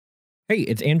Hey,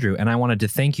 it's Andrew, and I wanted to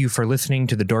thank you for listening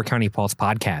to the Door County Pulse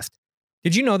podcast.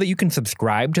 Did you know that you can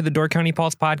subscribe to the Door County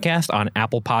Pulse podcast on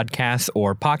Apple Podcasts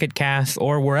or Pocket Casts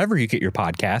or wherever you get your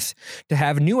podcasts to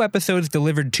have new episodes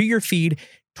delivered to your feed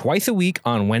twice a week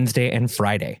on Wednesday and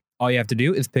Friday? All you have to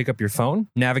do is pick up your phone,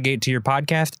 navigate to your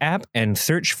podcast app, and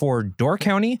search for Door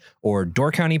County or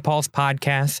Door County Pulse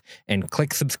Podcasts and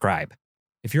click subscribe.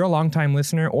 If you're a longtime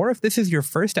listener or if this is your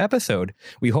first episode,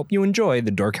 we hope you enjoy the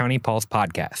Door County Pulse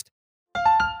podcast.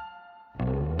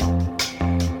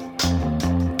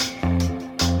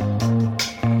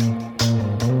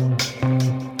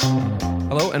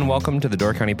 Hello and welcome to the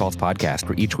Door County Pulse podcast,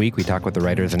 where each week we talk with the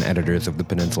writers and editors of the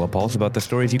Peninsula Pulse about the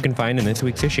stories you can find in this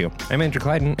week's issue. I'm Andrew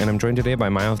Clyden, and I'm joined today by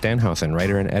Miles Danhausen,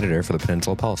 writer and editor for the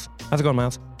Peninsula Pulse. How's it going,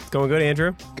 Miles? It's going good,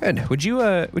 Andrew. Good. Would you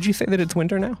say that it's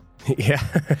winter now? Yeah,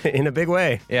 in a big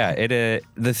way. Yeah,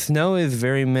 the snow is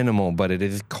very minimal, but it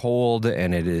is cold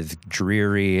and it is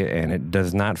dreary and it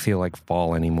does not feel like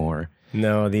fall anymore.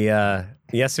 No,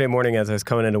 yesterday morning as I was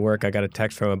coming into work, I got a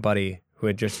text from a buddy who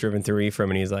had just driven through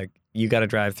Ephraim, and he's like, "You got to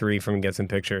drive through Ephraim and get some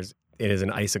pictures. It is an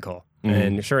icicle." Mm-hmm.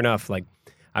 And sure enough, like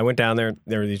I went down there.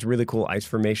 There were these really cool ice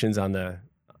formations on the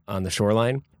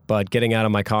shoreline. But getting out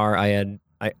of my car, I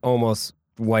almost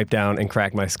wiped down and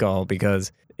cracked my skull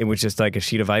because it was just like a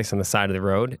sheet of ice on the side of the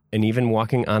road. And even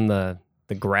walking on the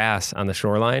grass on the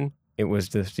shoreline, it was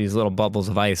just these little bubbles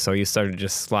of ice. So you started to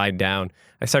just slide down.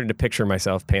 I started to picture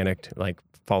myself panicked, like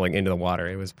falling into the water.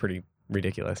 It was pretty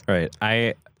ridiculous. Right.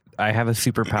 I have a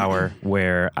superpower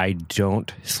where I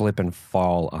don't slip and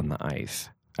fall on the ice.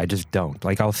 I just don't.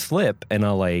 Like I'll slip and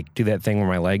I'll like do that thing where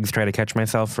my legs try to catch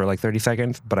myself for like 30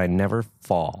 seconds, but I never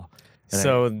fall.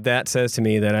 So that says to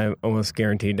me that I'm almost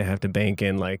guaranteed to have to bank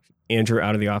in like Andrew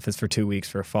out of the office for 2 weeks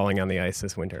for falling on the ice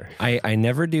this winter. I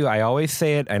never do. I always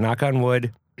say it. I knock on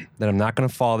wood that I'm not going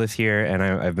to fall this year, and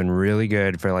I've been really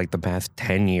good for like the past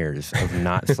 10 years of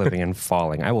not slipping and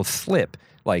falling. I will slip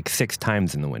like 6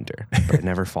 times in the winter, but I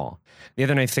never fall. The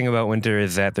other nice thing about winter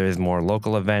is that there's more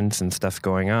local events and stuff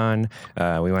going on.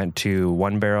 We went to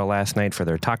One Barrel last night for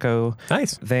their taco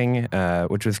thing,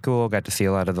 which was cool. Got to see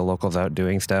a lot of the locals out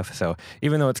doing stuff. So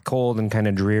even though it's cold and kind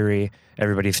of dreary,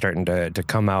 everybody's starting to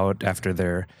come out after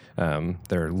their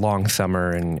long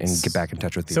summer and get back in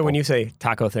touch with people. So when you say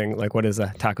taco thing, like what is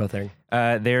a taco thing?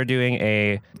 They're doing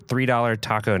a $3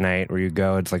 taco night where you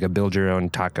go. It's like a build your own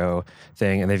taco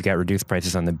thing, and they've got reduced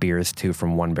prices on the beers too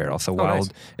from One Barrel. So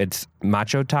it's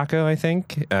Macho Taco, I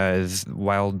think, is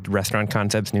Wild Restaurant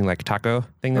Concepts' new like taco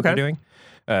thing that they're doing.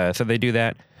 So they do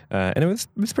that. And it was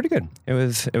pretty good. It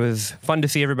was fun to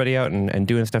see everybody out and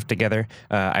doing stuff together.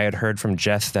 I had heard from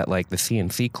Jess that like the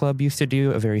CNC Club used to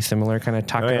do a very similar kind of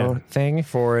taco thing.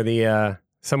 For the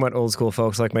somewhat old school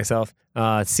folks like myself,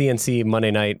 CNC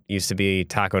Monday night used to be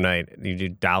taco night. You do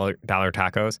dollar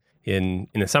tacos. In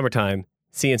the summertime,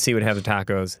 CNC would have the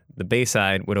tacos. The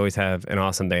Bayside would always have an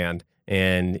awesome band,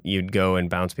 and you'd go and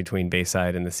bounce between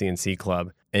Bayside and the CNC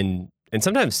Club. And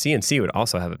sometimes CNC would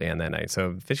also have a band that night.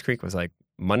 So Fish Creek was like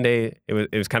Monday.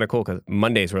 It was kind of cool because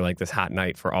Mondays were like this hot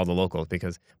night for all the locals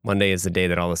because Monday is the day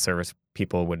that all the service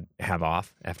people would have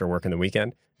off after working the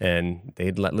weekend, and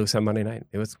they'd let loose on Monday night.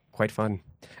 It was quite fun.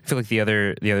 I feel like the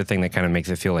other thing that kind of makes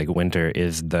it feel like winter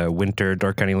is the Winter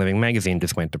Door County Living magazine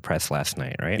just went to press last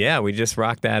night, right? Yeah, we just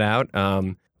rocked that out.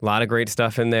 A lot of great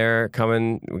stuff in there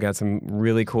coming. We got some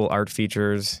really cool art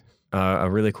features. A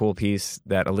really cool piece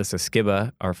that Alyssa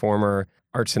Skiba, our former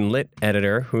Arts and Lit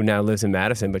editor, who now lives in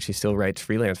Madison, but she still writes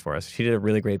freelance for us. She did a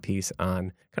really great piece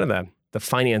on kind of the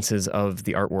finances of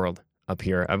the art world up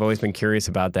here. I've always been curious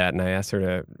about that, and I asked her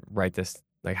to write this.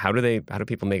 Like, how do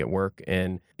people make it work?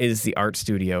 And is the art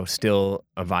studio still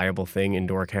a viable thing in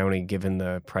Door County, given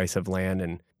the price of land?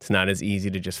 And it's not as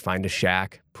easy to just find a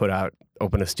shack,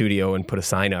 open a studio and put a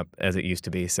sign up as it used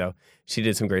to be. So she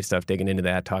did some great stuff digging into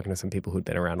that, talking to some people who'd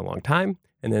been around a long time,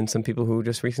 and then some people who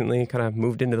just recently kind of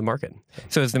moved into the market.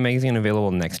 So is the magazine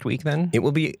available next week then? It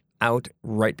will be out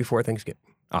right before Thanksgiving.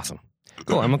 Awesome.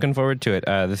 Cool. I'm looking forward to it.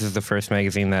 This is the first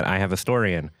magazine that I have a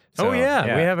story in. So, we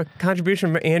have a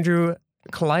contribution from Andrew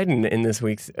Clyden in this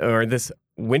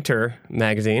winter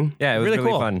magazine. Yeah, it was really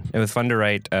cool. Fun. It was fun to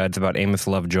write. It's about Amos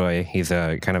Lovejoy. He's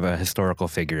a kind of a historical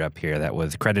figure up here that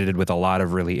was credited with a lot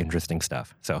of really interesting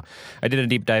stuff. So I did a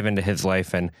deep dive into his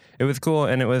life, and it was cool,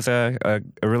 and it was a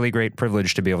really great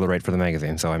privilege to be able to write for the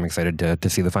magazine. So I'm excited to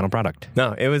see the final product.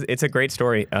 No, it's a great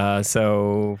story.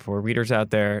 So for readers out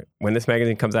there, when this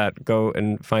magazine comes out, go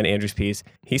and find Andrew's piece.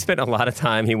 He spent a lot of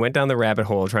time. He went down the rabbit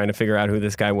hole trying to figure out who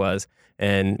this guy was.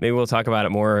 And maybe we'll talk about it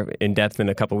more in depth in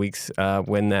a couple weeks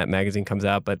when that magazine comes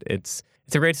out. But it's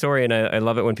a great story, and I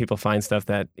love it when people find stuff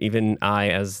that even I,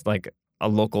 as like a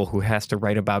local who has to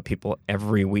write about people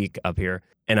every week up here.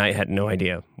 And I had no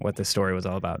idea what this story was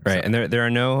all about. Right, So. and there are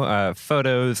no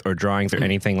photos or drawings or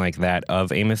anything like that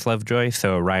of Amos Lovejoy.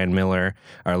 So Ryan Miller,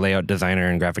 our layout designer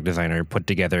and graphic designer, put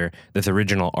together this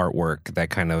original artwork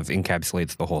that kind of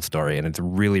encapsulates the whole story, and it's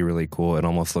really, really cool. It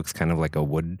almost looks kind of like a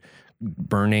wood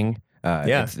burning.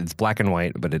 It's black and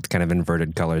white, but it's kind of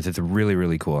inverted colors. It's really,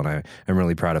 really cool, and I'm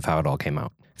really proud of how it all came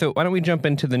out. So why don't we jump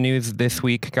into the news this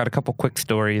week? Got a couple quick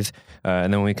stories,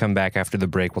 and then when we come back after the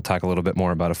break, we'll talk a little bit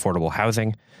more about affordable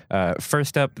housing.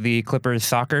 First up, the Clippers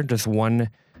soccer just won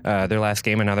their last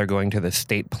game, and now they're going to the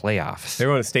state playoffs. They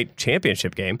were on a state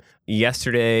championship game.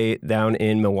 Yesterday down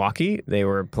in Milwaukee, they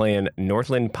were playing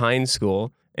Northland Pine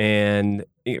School, and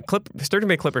Sturgeon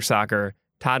Bay Clipper soccer,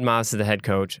 Todd Moss is the head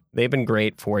coach. They've been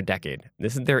great for a decade.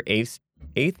 This is their eighth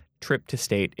trip to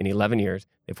state in 11 years.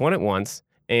 They've won it once.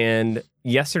 And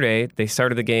yesterday, they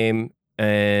started the game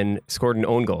and scored an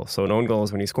own goal. So an own goal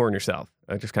is when you score on yourself.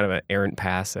 Just kind of an errant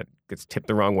pass that gets tipped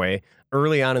the wrong way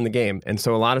early on in the game. And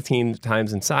so a lot of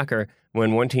times in soccer,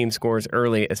 when one team scores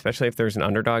early, especially if there's an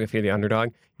underdog, if you're the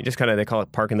underdog, you just they call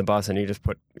it parking the bus, and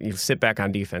you sit back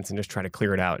on defense and just try to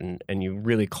clear it out. And you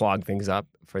really clog things up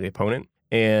for the opponent.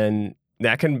 And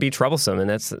that can be troublesome. And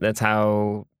that's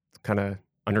how kind of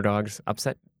underdogs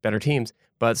upset better teams.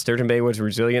 But Sturgeon Bay was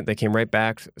resilient. They came right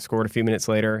back, scored a few minutes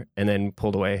later, and then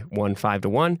pulled away, won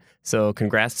 5-1. So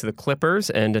congrats to the Clippers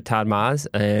and to Todd Moss,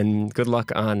 and good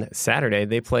luck on Saturday.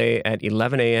 They play at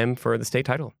 11 a.m. for the state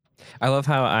title. I love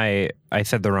how I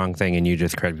said the wrong thing and you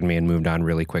just corrected me and moved on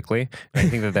really quickly. I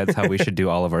think that's how we should do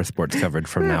all of our sports coverage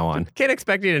from now on. Can't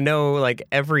expect you to know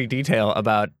every detail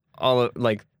about all of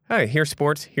hey, here's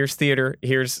sports, here's theater,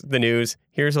 here's the news,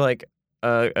 here's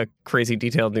a crazy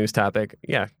detailed news topic.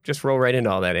 Yeah, just roll right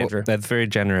into all that, Andrew. Well, that's very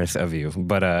generous of you.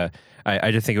 But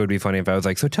I just think it would be funny if I was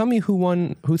like, so tell me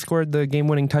who scored the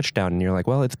game-winning touchdown? And you're like,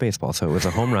 well, it's baseball, so it was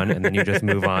a home run, and then you just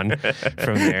move on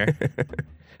from there.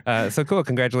 So cool.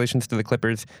 Congratulations to the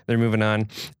Clippers. They're moving on.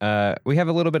 We have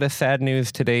a little bit of sad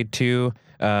news today, too.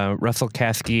 Russell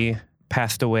Caskey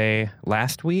passed away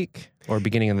last week. Or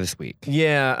beginning of this week.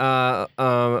 Yeah,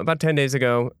 about 10 days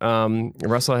ago,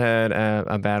 Russell had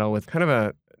a battle with kind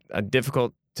of a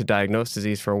difficult to diagnose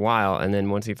disease for a while, and then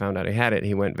once he found out he had it,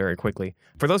 he went very quickly.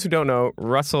 For those who don't know,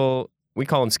 Russell, we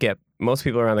call him Skip. Most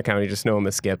people around the county just know him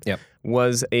as Skip. Yep.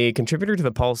 Was a contributor to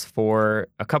the Pulse for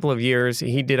a couple of years.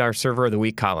 He did our Server of the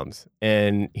Week columns,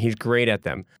 and he's great at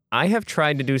them. I have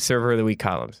tried to do Server of the Week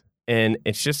columns, and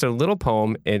it's just a little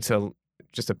poem. It's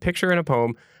just a picture and a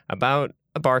poem about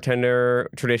a bartender,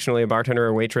 traditionally a bartender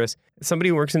or waitress, somebody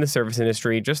who works in the service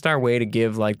industry, just our way to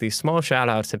give these small shout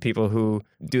outs to people who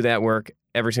do that work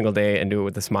every single day and do it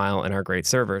with a smile and are great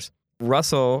servers.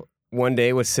 Russell one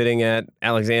day was sitting at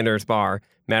Alexander's bar.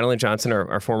 Madeline Johnson,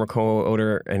 our former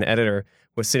co-owner and editor,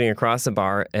 was sitting across the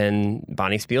bar, and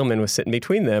Bonnie Spielman was sitting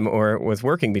between them or was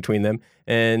working between them.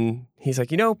 And he's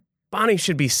like, Bonnie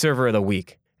should be server of the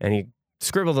week. And he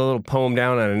scribbled a little poem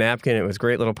down on a napkin. It was a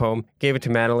great little poem. Gave it to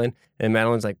Madeline. And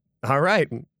Madeline's like, all right,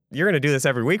 you're going to do this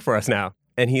every week for us now.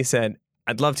 And he said,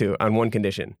 I'd love to, on one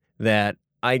condition, that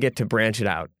I get to branch it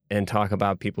out and talk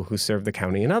about people who serve the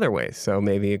county in other ways. So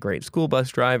maybe a great school bus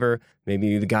driver,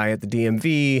 maybe the guy at the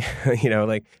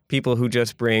DMV, people who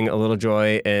just bring a little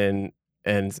joy and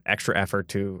extra effort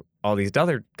to all these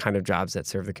other kind of jobs that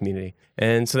serve the community.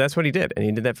 And so that's what he did. And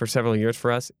he did that for several years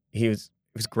for us. He was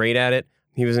great at it.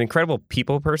 He was an incredible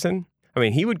people person. I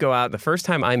mean, he would go out. The first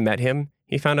time I met him,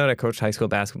 he found out I coached high school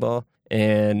basketball,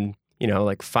 and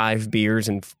 5 beers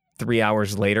and 3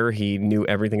 hours later, he knew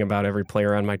everything about every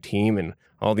player on my team and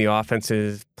all the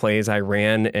offensive plays I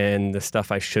ran and the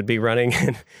stuff I should be running.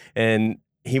 And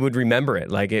he would remember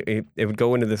it. It would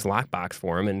go into this lockbox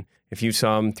for him. And if you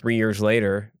saw him 3 years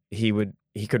later, he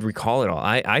could recall it all.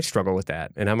 I struggle with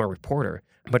that, and I'm a reporter.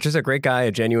 But just a great guy,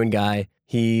 a genuine guy.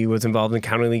 He was involved in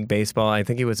County League Baseball. I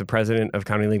think he was the president of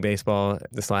County League Baseball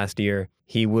this last year.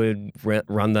 He would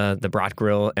run the Brat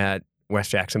Grill at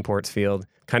West Jackson Ports Field.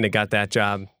 Kind of got that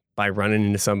job by running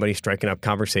into somebody, striking up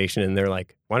conversation, and they're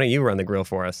like, why don't you run the grill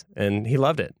for us? And he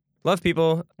loved it. Loved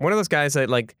people. One of those guys that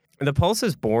the Pulse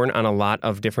is born on a lot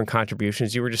of different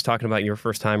contributions. You were just talking about your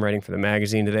first time writing for the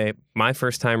magazine today. My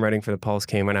first time writing for the Pulse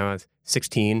came when I was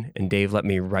 16, and Dave let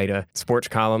me write a sports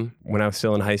column when I was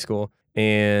still in high school.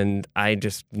 And I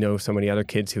just know so many other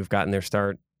kids who've gotten their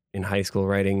start in high school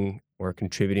writing or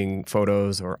contributing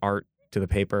photos or art to the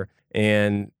paper.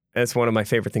 And that's one of my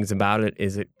favorite things about it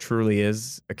is it truly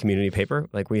is a community paper.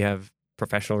 We have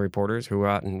professional reporters who go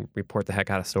out and report the heck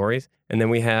out of stories. And then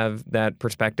we have that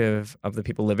perspective of the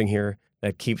people living here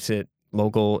that keeps it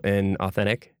local and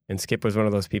authentic. And Skip was one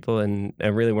of those people, and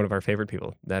really one of our favorite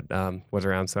people that was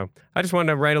around. So I just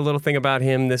wanted to write a little thing about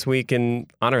him this week and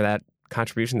honor that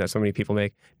contribution that so many people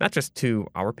make, not just to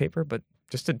our paper, but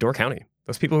just to Door County.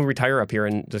 Those people who retire up here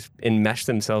and just enmesh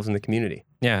themselves in the community.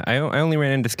 Yeah, I only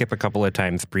ran into Skip a couple of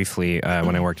times briefly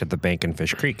when I worked at the bank in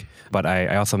Fish Creek. But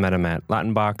I also met him at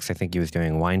Lautenbach's. I think he was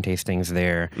doing wine tastings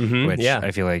there, which I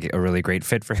feel like a really great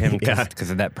fit for him because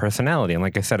of that personality. And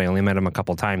like I said, I only met him a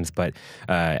couple times, but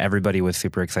everybody was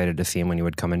super excited to see him when he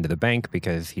would come into the bank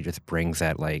because he just brings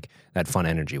that that fun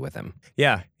energy with him.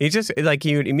 Yeah, he just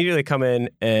he would immediately come in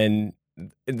and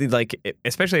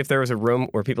especially if there was a room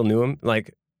where people knew him,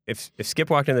 If Skip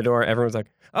walked in the door, everyone's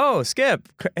like, "Oh, Skip!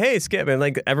 Hey, Skip!"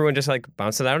 And everyone just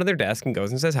bounces out of their desk and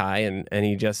goes and says hi. And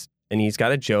he's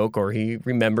got a joke or he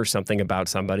remembers something about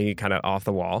somebody kind of off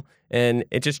the wall, and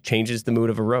it just changes the mood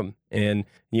of a room. And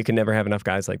you can never have enough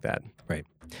guys like that. Right.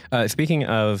 Speaking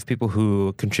of people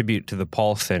who contribute to the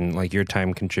Pulse and your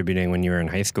time contributing when you were in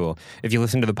high school, if you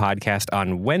listen to the podcast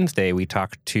on Wednesday, we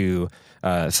talked to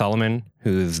Solomon,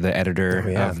 who's the editor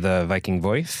of the Viking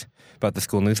Voice, about the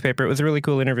school newspaper. It was a really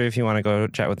cool interview if you want to go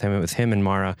chat with him. It was him and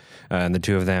Mara, and the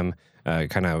two of them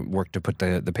kind of worked to put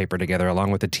the paper together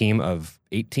along with a team of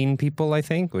 18 people, I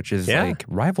think, which is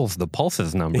rivals the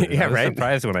Pulse's number. I was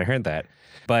surprised when I heard that.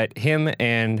 But him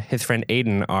and his friend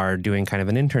Aiden are doing kind of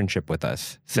an internship with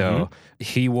us. So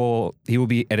he will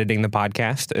be editing the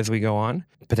podcast as we go on,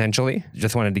 potentially.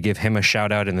 Just wanted to give him a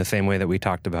shout out in the same way that we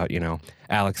talked about,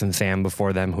 Alex and Sam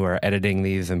before them who are editing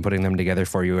these and putting them together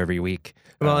for you every week.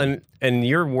 Well, and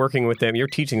you're working with them, you're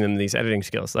teaching them these editing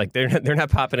skills. They're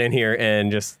not popping in here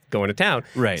and just going to town.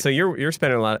 Right. So you're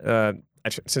spending a lot, I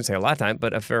shouldn't say a lot of time,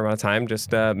 but a fair amount of time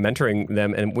just mentoring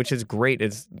them, and which is great.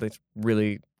 It's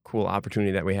really cool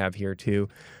opportunity that we have here too.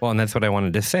 Well, and that's what I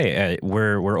wanted to say.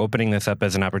 We're opening this up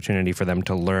as an opportunity for them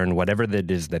to learn whatever it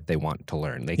is that they want to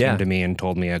learn. They came to me and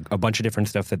told me a bunch of different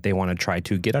stuff that they want to try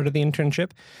to get out of the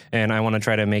internship, and I want to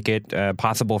try to make it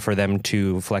possible for them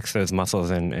to flex those muscles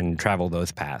and travel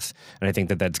those paths. And I think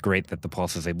that that's great that the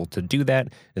Pulse is able to do that,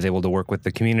 is able to work with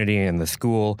the community and the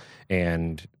school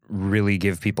and really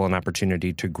give people an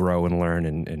opportunity to grow and learn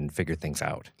and figure things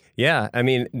out. Yeah, I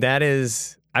mean, that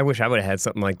is... I wish I would have had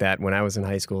something like that when I was in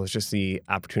high school. It's just the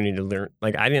opportunity to learn.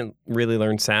 I didn't really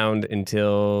learn sound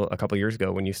until a couple years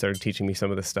ago when you started teaching me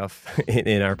some of the stuff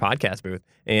in our podcast booth.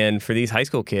 And for these high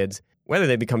school kids, whether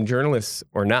they become journalists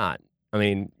or not, I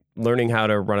mean, learning how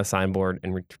to run a signboard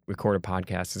and record a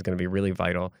podcast is going to be really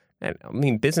vital. And I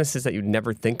mean, businesses that you'd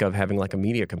never think of having a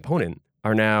media component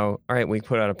are now, all right, we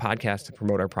put out a podcast to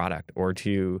promote our product or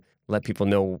to let people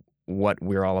know what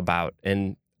we're all about.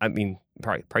 And I mean,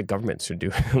 probably governments should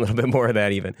do a little bit more of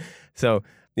that even. So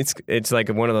it's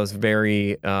one of those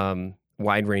very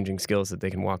wide-ranging skills that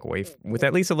they can walk away with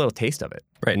at least a little taste of it.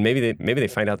 Right. And maybe they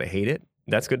find out they hate it.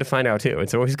 That's good to find out too.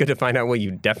 It's always good to find out what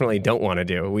you definitely don't want to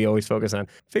do. We always focus on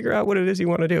figure out what it is you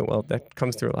want to do. Well, that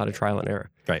comes through a lot of trial and error.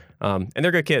 Right. And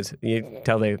they're good kids. You can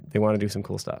tell they want to do some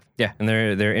cool stuff. Yeah, and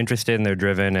they're interested and they're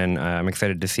driven, and I'm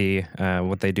excited to see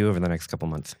what they do over the next couple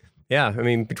months. Yeah, I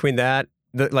mean, between that,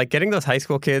 getting those high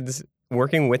school kids,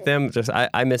 working with them,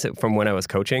 I miss it from when I was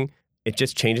coaching. It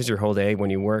just changes your whole day when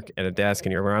you work at a desk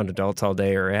and you're around adults all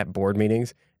day or at board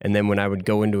meetings. And then when I would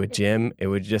go into a gym, it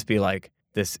would just be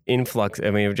this influx.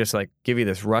 I mean, it would just give you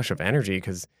this rush of energy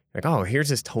because oh, here's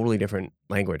this totally different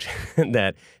language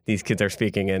that these kids are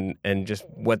speaking, and just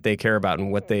what they care about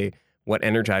and what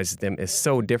energizes them is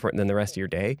so different than the rest of your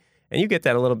day. And you get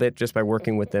that a little bit just by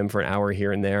working with them for an hour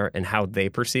here and there and how they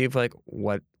perceive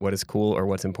what is cool or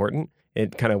what's important.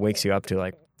 It kind of wakes you up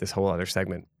to this whole other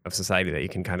segment of society that you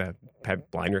can kind of have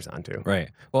blinders onto. Right.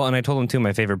 Well, and I told them too,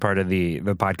 my favorite part of the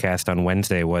podcast on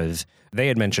Wednesday was they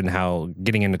had mentioned how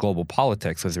getting into global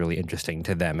politics was really interesting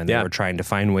to them. And they were trying to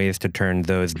find ways to turn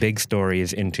those big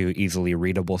stories into easily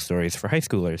readable stories for high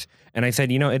schoolers. And I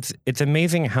said, it's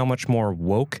amazing how much more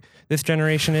woke this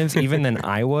generation is, even than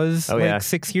I was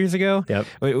 6 years ago,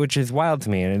 which is wild to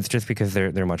me. And it's just because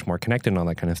they're much more connected and all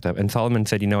that kind of stuff. And Solomon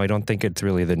said, I don't think it's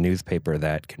really the newspaper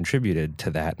that contributed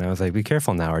to that. And I was like, be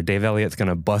careful now, or Dave Elliott's going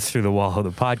to bust through the wall of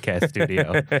the podcast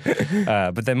studio.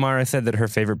 But then Mara said that her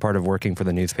favorite part of working for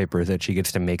the newspaper is that she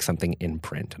gets to make something in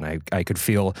print. And I could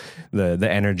feel the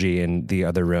energy in the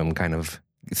other room kind of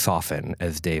soften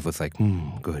as Dave was like,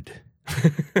 good.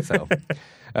 So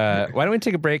why don't we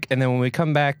take a break, and then when we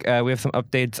come back, we have some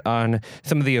updates on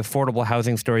some of the affordable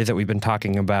housing stories that we've been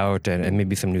talking about and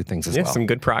maybe some new things as well. Some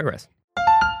good progress.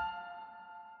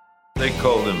 They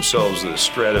call themselves the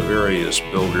Stradivarius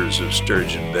builders of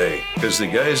Sturgeon Bay because the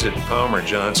guys at Palmer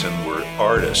Johnson were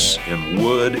artists in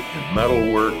wood and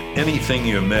metalwork, anything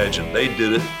you imagine. They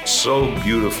did it so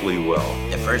beautifully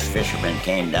well. The first fishermen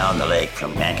came down the lake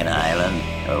from Mackinac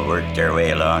Island, worked their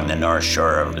way along the north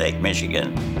shore of Lake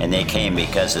Michigan, and they came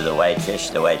because of the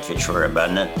whitefish. The whitefish were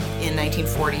abundant. In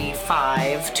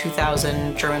 1945,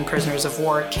 2,000 German prisoners of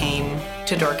war came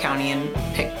to Door County and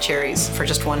picked cherries for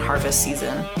just one harvest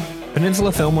season.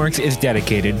 Peninsula Filmworks is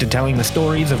dedicated to telling the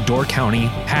stories of Door County,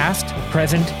 past,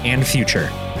 present, and future.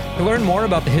 To learn more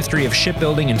about the history of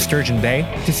shipbuilding in Sturgeon Bay,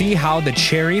 to see how the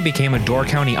cherry became a Door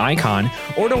County icon,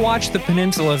 or to watch the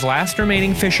peninsula's last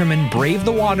remaining fishermen brave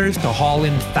the waters to haul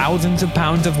in thousands of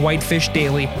pounds of whitefish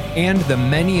daily, and the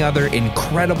many other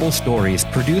incredible stories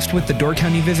produced with the Door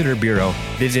County Visitor Bureau,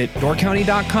 visit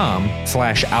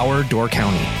doorcounty.com/Our Door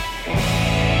County.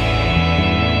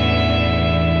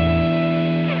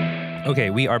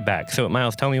 Okay, we are back. So,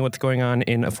 Miles, tell me what's going on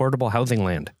in affordable housing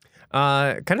land.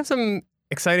 Kind of some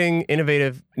exciting,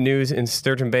 innovative news in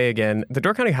Sturgeon Bay again. The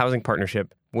Door County Housing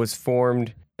Partnership was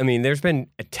formed. I mean, there's been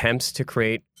attempts to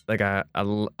create like a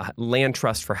land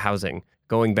trust for housing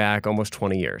going back almost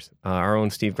 20 years. Our own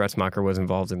Steve Gretzmacher was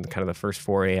involved in kind of the first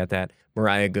foray at that.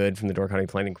 Mariah Good from the Door County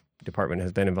Planning Department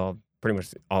has been involved pretty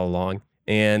much all along.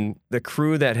 And the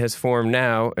crew that has formed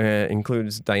now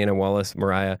includes Diana Wallace,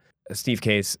 Mariah, Steve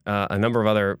Case, a number of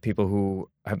other people who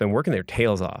have been working their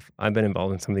tails off. I've been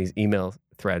involved in some of these email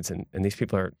threads, and these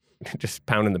people are just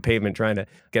pounding the pavement trying to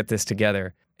get this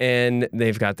together. And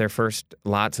they've got their first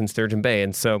lots in Sturgeon Bay.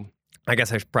 And so I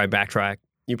guess I should probably backtrack.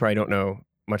 You probably don't know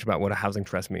much about what a housing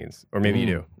trust means, or maybe you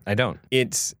do. I don't.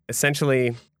 It's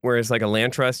essentially, whereas like a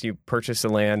land trust, you purchase the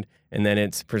land and then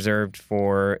it's preserved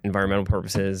for environmental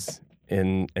purposes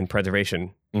and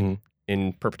preservation. Mm-hmm.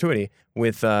 In perpetuity.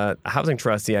 With a housing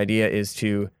trust, the idea is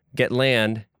to get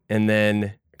land and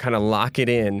then kind of lock it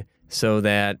in so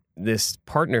that this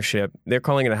partnership, they're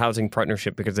calling it a housing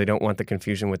partnership because they don't want the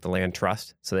confusion with the land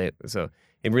trust. So it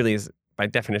really is by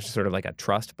definition sort of like a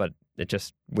trust, but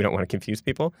we don't want to confuse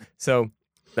people. So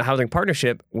the housing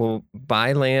partnership will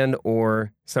buy land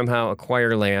or somehow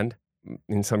acquire land.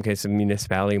 In some cases, a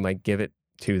municipality might give it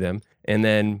to them. And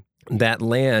then that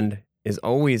land is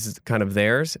always kind of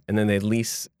theirs, and then they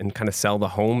lease and kind of sell the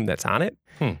home that's on it.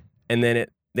 And then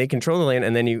they control the land,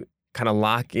 and then you kind of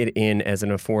lock it in as an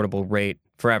affordable rate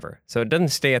forever. So it doesn't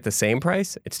stay at the same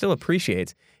price. It still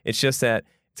appreciates. It's just that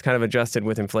it's kind of adjusted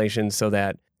with inflation so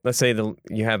that, let's say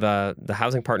you have the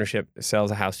housing partnership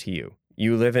sells a house to you.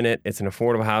 You live in it. It's an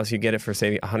affordable house. You get it for,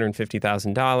 say,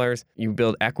 $150,000. You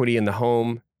build equity in the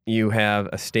home. You have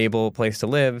a stable place to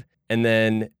live. And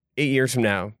then 8 years from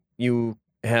now, you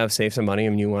have saved some money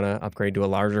and you want to upgrade to a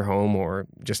larger home or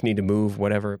just need to move,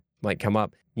 whatever might come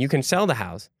up. You can sell the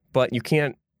house, but you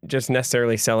can't just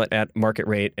necessarily sell it at market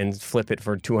rate and flip it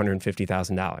for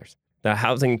 $250,000. The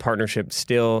housing partnership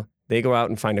still, they go out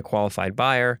and find a qualified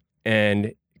buyer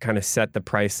and kind of set the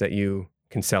price that you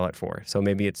can sell it for. So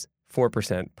maybe it's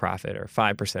 4% profit or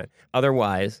 5%.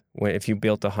 Otherwise, if you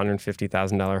built a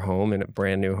 $150,000 home in a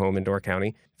brand new home in Door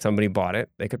County, somebody bought it,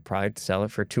 they could probably sell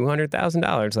it for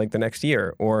 $200,000 like the next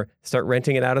year or start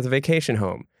renting it out as a vacation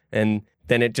home. And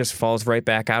then it just falls right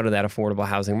back out of that affordable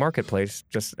housing marketplace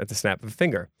just at the snap of a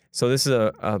finger. So this is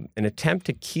an attempt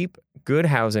to keep good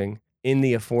housing in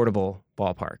the affordable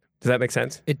ballpark. Does that make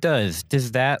sense? It does.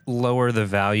 Does that lower the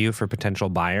value for potential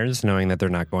buyers, knowing that they're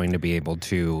not going to be able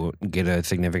to get a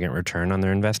significant return on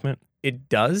their investment? It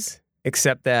does,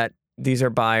 except that these are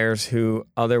buyers who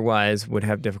otherwise would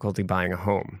have difficulty buying a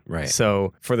home. Right.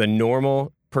 So for the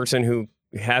normal person who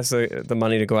has the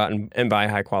money to go out and buy a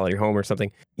high quality home or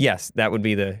something, yes, that would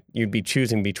be you'd be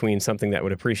choosing between something that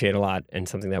would appreciate a lot and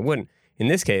something that wouldn't. In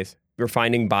this case, you're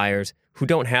finding buyers who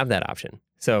don't have that option.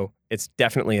 So it's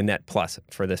definitely a net plus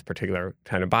for this particular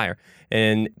kind of buyer.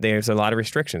 And there's a lot of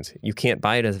restrictions. You can't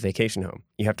buy it as a vacation home.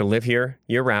 You have to live here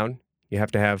year round. You have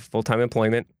to have full-time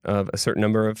employment of a certain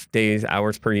number of days,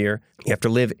 hours per year. You have to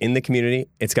live in the community.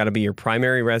 It's got to be your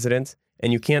primary residence.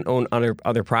 And you can't own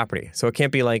other property. So it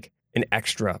can't be like an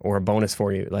extra or a bonus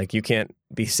for you. Like you can't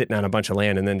be sitting on a bunch of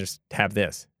land and then just have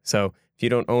this. So if you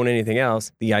don't own anything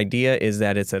else, the idea is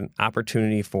that it's an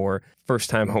opportunity for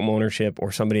first-time home ownership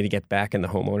or somebody to get back in the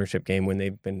home ownership game when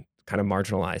they've been kind of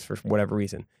marginalized for whatever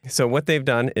reason. So what they've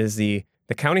done is the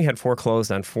county had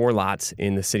foreclosed on 4 lots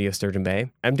in the city of Sturgeon Bay,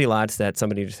 empty lots that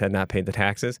somebody just had not paid the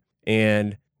taxes.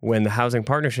 And when the housing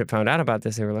partnership found out about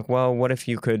this, they were like, well, what if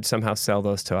you could somehow sell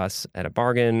those to us at a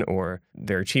bargain or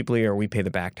very cheaply, or we pay the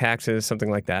back taxes,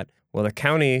 something like that. Well, the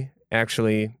county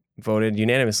actually voted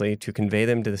unanimously to convey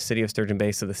them to the city of Sturgeon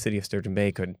Bay so the city of Sturgeon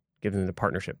Bay could give them the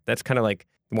partnership. That's kind of like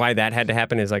why that had to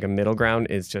happen is like a middle ground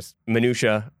is just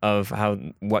minutia of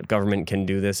what government can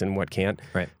do this and what can't.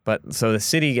 Right. But so the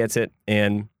city gets it,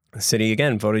 and the city,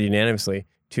 again, voted unanimously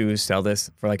to sell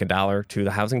this for like $1 to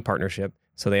the housing partnership.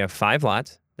 So they have 5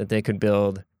 lots that they could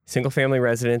build single-family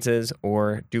residences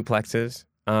or duplexes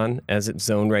on as it's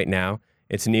zoned right now.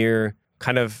 It's near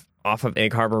kind of off of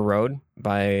Egg Harbor Road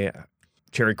by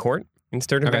Cherry Court in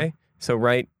Sturgeon Bay. So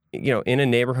right, in a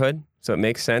neighborhood. So it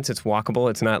makes sense. It's walkable.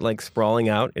 It's not like sprawling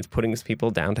out. It's putting people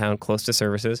downtown close to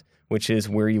services, which is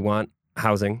where you want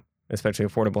housing, especially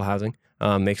affordable housing.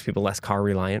 Makes people less car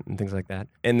reliant and things like that.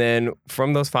 And then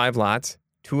from those 5 lots,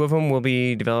 2 of them will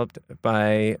be developed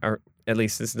by, or at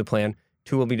least this is the plan,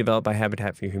 2 will be developed by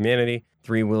Habitat for Humanity.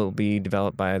 3 will be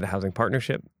developed by the Housing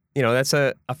Partnership. That's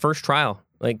a first trial.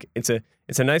 Like it's a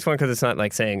nice one because it's not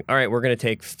like saying, all right, we're going to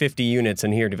take 50 units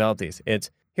and here, develop these. It's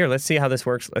here, let's see how this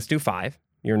works. Let's do 5.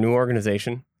 You're a new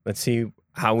organization. Let's see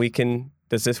how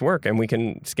does this work? And we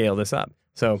can scale this up.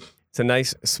 So it's a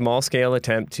nice small scale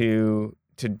attempt to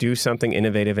do something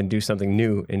innovative and do something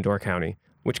new in Door County,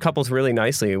 which couples really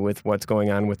nicely with what's going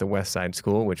on with the West Side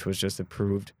School, which was just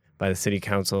approved by the city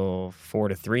council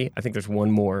 4-3. I think there's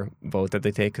one more vote that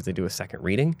they take because they do a second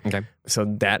reading. Okay. So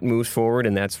that moves forward,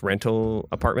 and that's rental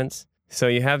apartments. So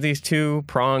you have these 2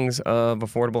 prongs of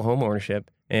affordable home ownership.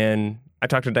 And I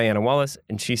talked to Diana Wallace,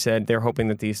 and she said they're hoping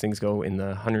that these things go in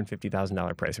the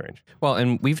 $150,000 price range. Well,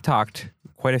 and we've talked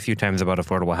quite a few times about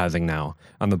affordable housing now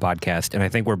on the podcast, and I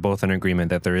think we're both in agreement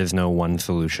that there is no one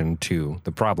solution to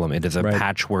the problem. It is a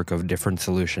patchwork of different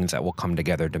solutions that will come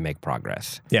together to make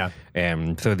progress. Yeah.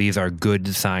 And so these are good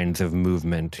signs of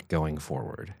movement going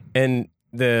forward. And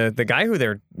the guy who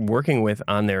they're working with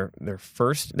on their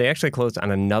first, they actually closed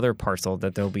on another parcel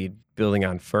that they'll be building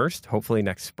on first, hopefully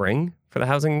next spring for the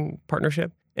housing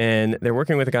partnership. And they're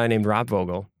working with a guy named Rob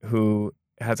Vogel, who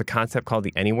has a concept called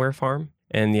the Anywhere Farm.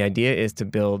 And the idea is to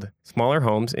build smaller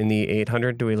homes in the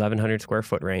 800 to 1,100 square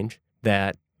foot range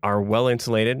that are well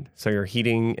insulated. So your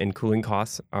heating and cooling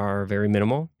costs are very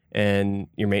minimal and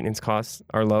your maintenance costs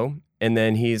are low. And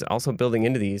then he's also building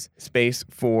into these space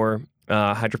for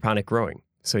hydroponic growing.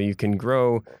 So you can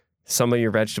grow some of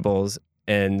your vegetables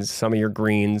and some of your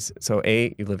greens. So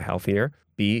A, you live healthier.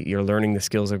 B, you're learning the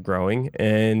skills of growing.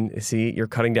 And C, you're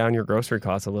cutting down your grocery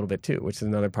costs a little bit too, which is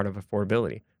another part of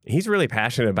affordability. He's really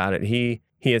passionate about it. He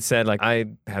had said, like, I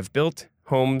have built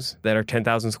homes that are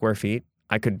 10,000 square feet.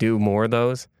 I could do more of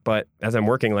those. But as I'm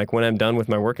working, like when I'm done with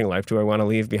my working life, do I want to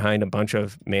leave behind a bunch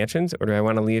of mansions or do I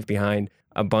want to leave behind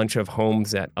a bunch of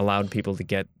homes that allowed people to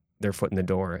get their foot in the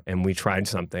door? And we tried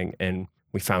something and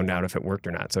we found out if it worked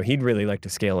or not. So he'd really like to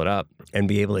scale it up and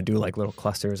be able to do like little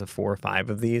clusters of 4 or 5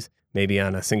 of these, maybe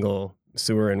on a single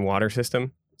sewer and water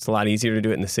system. It's a lot easier to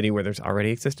do it in the city where there's already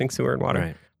existing sewer and water.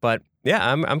 Right. But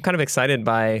yeah, I'm kind of excited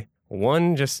by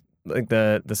one, just like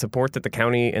the support that the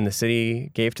county and the city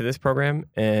gave to this program,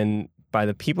 and by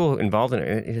the people involved in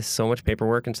it. It is so much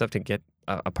paperwork and stuff to get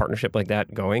a partnership like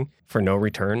that going for no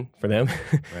return for them.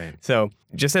 Right. So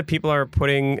just that people are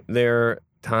putting their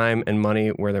time and money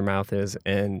where their mouth is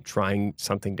and trying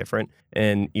something different.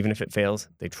 And even if it fails,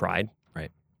 they tried.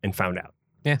 Right. And found out.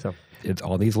 Yeah. So it's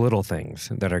all these little things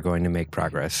that are going to make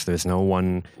progress. There's no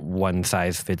one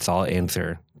size fits all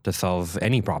answer to solve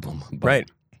any problem. Right.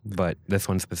 But this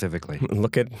one specifically.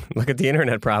 Look at the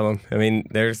internet problem. I mean,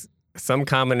 there's some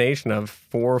combination of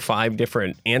 4 or 5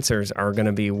 different answers are going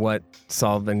to be what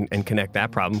solve and connect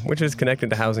that problem, which is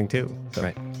connected to housing too. So.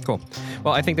 Right. Cool.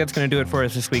 Well, I think that's going to do it for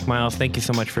us this week, Miles. Thank you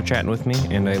so much for chatting with me,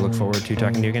 and I look forward to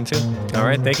talking to you again soon. All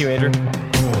right. Thank you, Andrew.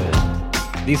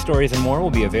 These stories and more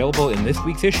will be available in this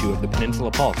week's issue of the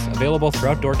Peninsula Pulse, available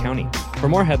throughout Door County. For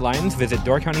more headlines, visit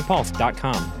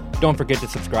doorcountypulse.com. Don't forget to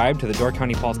subscribe to the Door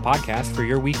County Pulse podcast for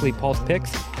your weekly Pulse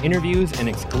picks, interviews, and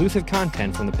exclusive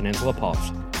content from the Peninsula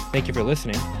Pulse. Thank you for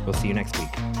listening. We'll see you next week.